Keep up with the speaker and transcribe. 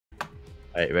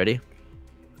Alright, ready?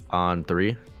 On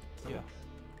three. Yeah.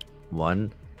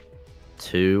 1,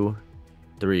 2,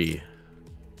 3.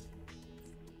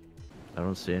 I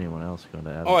don't see anyone else going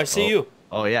to add. Oh, I see you.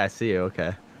 Oh yeah, I see you.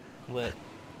 Okay. Lit.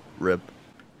 Rip.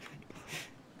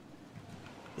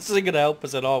 This isn't gonna help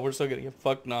us at all. We're still gonna get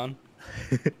fucked on.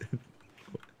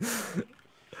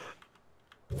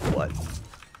 What?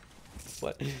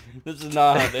 What? This is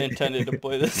not how they intended to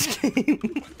play this game.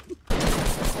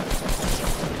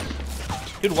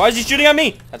 Dude, why is he shooting at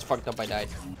me? That's fucked up. I died.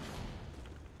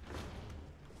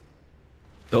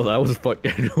 Oh, that was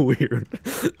fucking weird.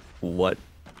 What?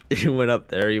 He went up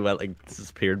there, he went like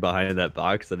disappeared behind that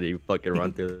box, and he fucking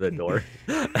run through the door.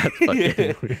 That's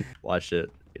fucking weird. Watch it.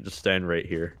 You just stand right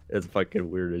here. It's fucking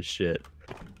weird as shit.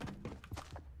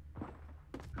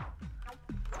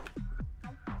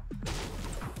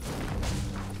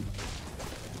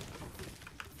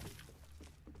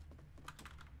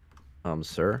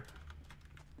 Sir?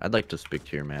 I'd like to speak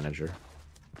to your manager.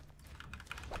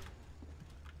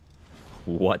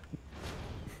 What?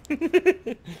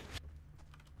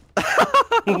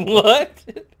 What?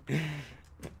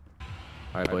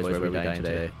 Alright, boys, where are we dying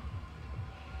today?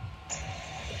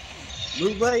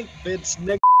 Move late, bitch,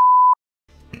 nigga.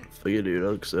 Fuck you, dude.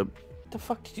 I'll accept. What the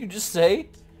fuck did you just say?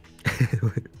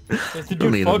 If the Don't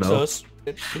dude need to fucks know. us.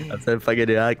 I said fucking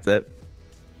do. I accept.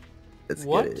 Let's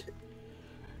What? get it.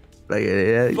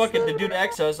 Fucking Fucking the dude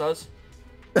access us.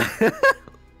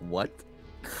 What?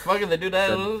 Fucking the dude that.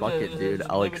 Said, fuck it, dude.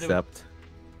 I'll accept.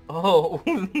 Oh,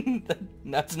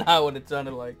 that's not what it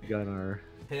sounded like. Got our.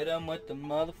 Hit him with the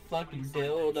motherfucking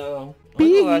dildo. When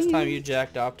was the last time you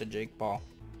jacked off to Jake Paul?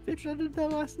 Bitch, I did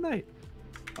that last night.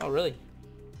 Oh, really?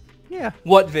 Yeah.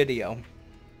 What video?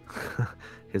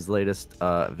 His latest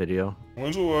video.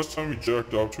 When's the last time you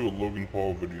jacked off to a Logan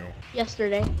Paul video?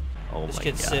 Yesterday. Oh This my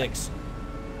kid's god. 6.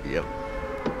 Yep.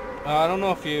 I don't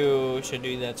know if you should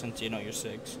do that since you know you're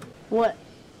 6. What?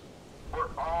 We're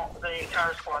all, the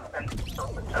entire squad's been to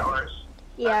the towers.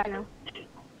 Yeah, I know.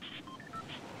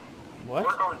 What?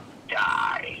 We're going to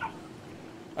die.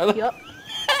 Yup.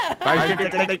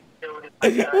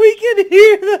 We can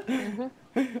hear that.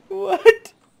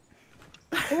 What?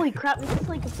 Holy crap, this is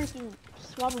like a freaking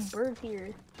swab of bird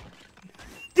here.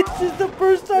 This is the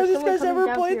first time this There's guy's someone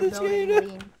ever coming played down this to your building,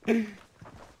 game. William.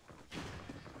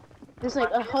 There's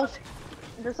like a whole,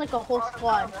 there's like a whole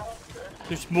squad.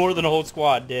 There's more than a whole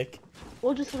squad, Dick.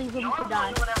 We'll just leave them to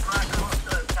die. Whenever I go up to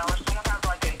the tower, someone has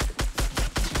like a...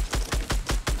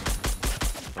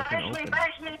 Fucking open.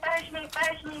 Face me, face me,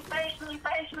 face me, face me,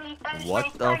 face me, face me, What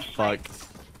the face me. fuck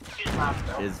Just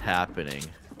laugh, though. is happening?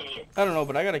 Idiot. I don't know,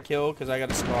 but I got a kill because I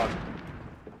got a squad.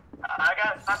 I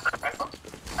got a rifle.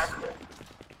 That's good.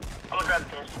 I'm gonna grab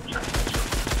this. You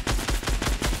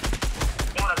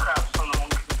wanna grab someone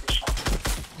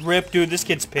condition. Rip, dude, this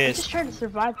kid's I'm just pissed. trying to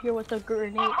survive here with a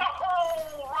grenade. Oh,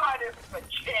 right in the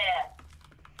chair.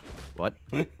 What?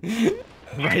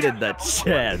 Right in that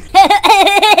chest.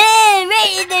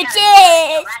 Right in the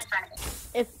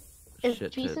chest! If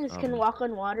Shit, Jesus can walk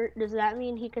on water, does that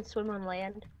mean he could swim on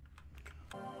land?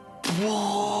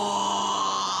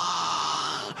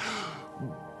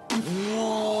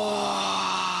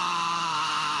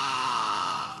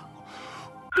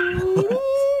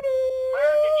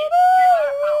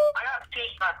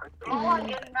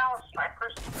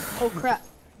 Oh crap.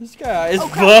 This guy is Oh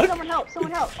crap, fucked. someone help,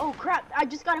 someone help. Oh crap, I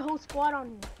just got a whole squad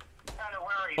on me.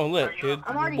 Oh, lit, dude.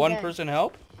 I'm already One dead. person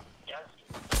help?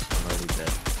 I'm already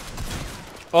dead.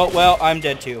 Oh, well, I'm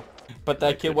dead too. But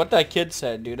that kid, what that kid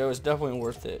said, dude, it was definitely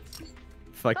worth it.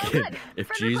 Fucking, if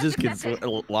Jesus can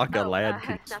walk on land,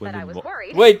 can Not that swim I in was water.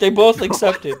 worried. Wait, they both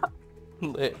accepted.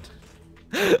 Lit.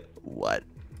 What?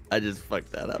 I just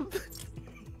fucked that up.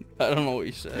 I don't know what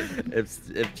you said.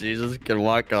 If Jesus can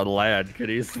walk on land, can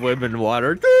he swim in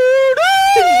water?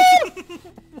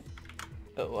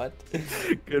 What?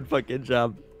 Good fucking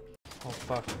job. Oh,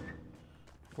 fuck.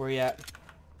 Where you at?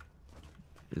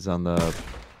 He's on the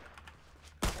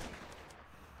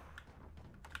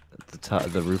top,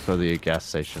 the roof of the gas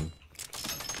station.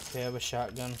 Okay, I have a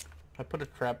shotgun. I put a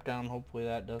trap down. Hopefully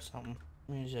that does something.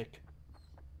 Music.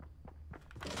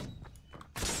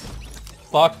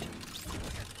 Fucked.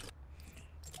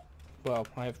 Well,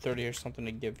 I have 30 or something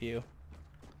to give you.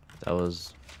 That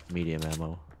was medium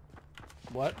ammo.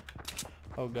 What?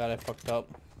 Oh god, I fucked up.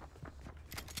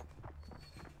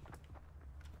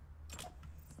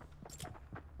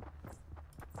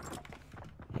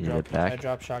 You need it back? I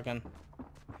dropped shotgun.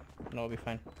 No, it'll be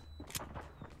fine.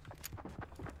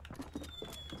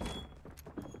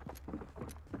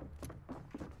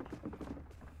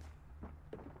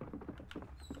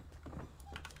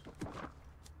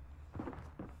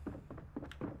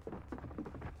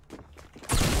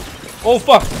 Oh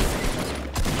fuck!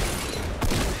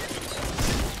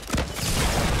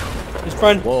 His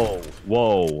friend. Whoa,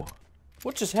 whoa.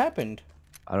 What just happened?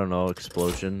 I don't know,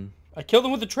 explosion. I killed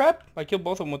him with the trap? I killed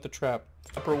both of them with the trap.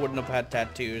 Upper wouldn't have had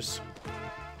tattoos.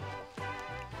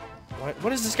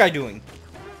 What is this guy doing?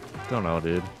 Don't know,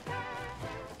 dude.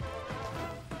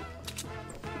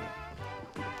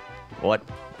 What?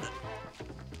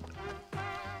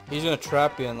 He's gonna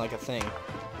trap you in like a thing.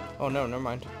 Oh no, never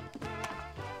mind.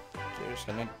 You're just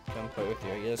gonna come play with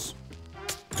you, I guess.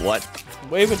 What?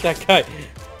 Wave at that guy.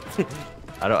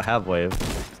 I don't have wave.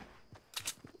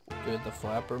 Dude, the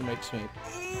flapper makes me...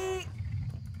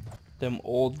 Them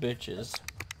old bitches,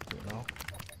 you know.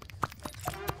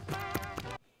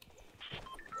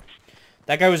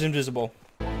 That guy was invisible.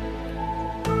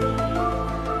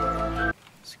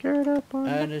 Scared up on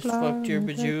I just fucked your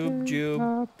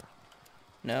bajoob.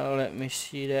 Now let me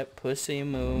see that pussy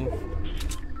move.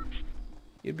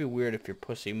 It'd be weird if your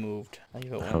pussy moved. Like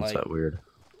if it went How's like, that weird?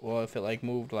 well, if it like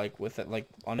moved like with it like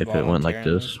If it went like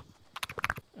this,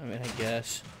 I mean, I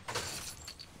guess.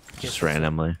 just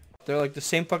randomly. They're like the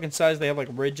same fucking size. They have like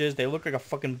ridges. They look like a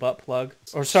fucking butt plug.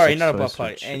 Or sorry, not a butt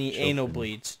plug. Any anal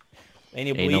bleeds.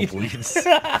 Anal bleeds.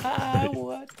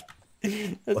 What?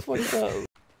 That's fucked up.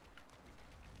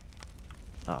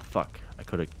 Oh fuck! I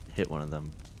could have hit one of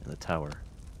them in the tower.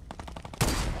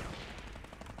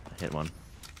 I hit one.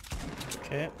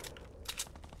 Okay.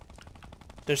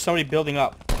 There's somebody building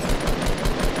up.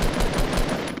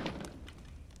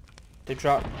 They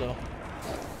dropped though.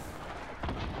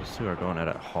 Those two are going at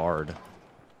it hard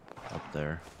up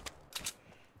there.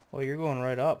 Well, you're going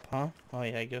right up, huh? Oh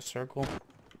yeah, I guess circle.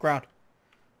 Ground.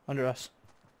 Under us.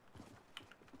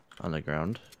 On the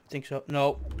ground. Think so.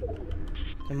 No.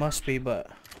 It must be, but...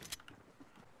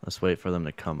 Let's wait for them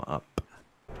to come up.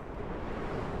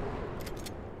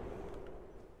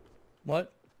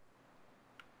 What?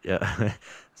 Yeah, it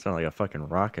sounded like a fucking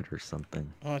rocket or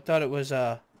something. Oh, I thought it was,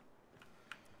 like,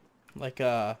 like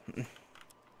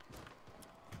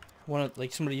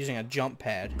somebody using a jump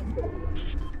pad.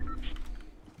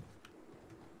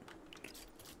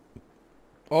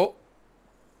 Oh!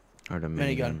 Or the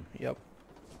Minigun. Yep.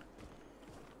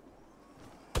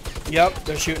 Yep,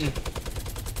 they're shooting.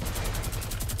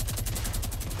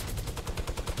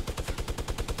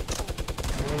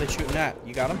 Where are they shooting at?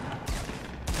 You got him?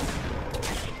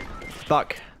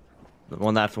 Fuck.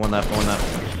 One left, one left, one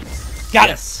left. Got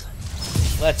yes. it!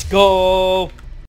 Let's go!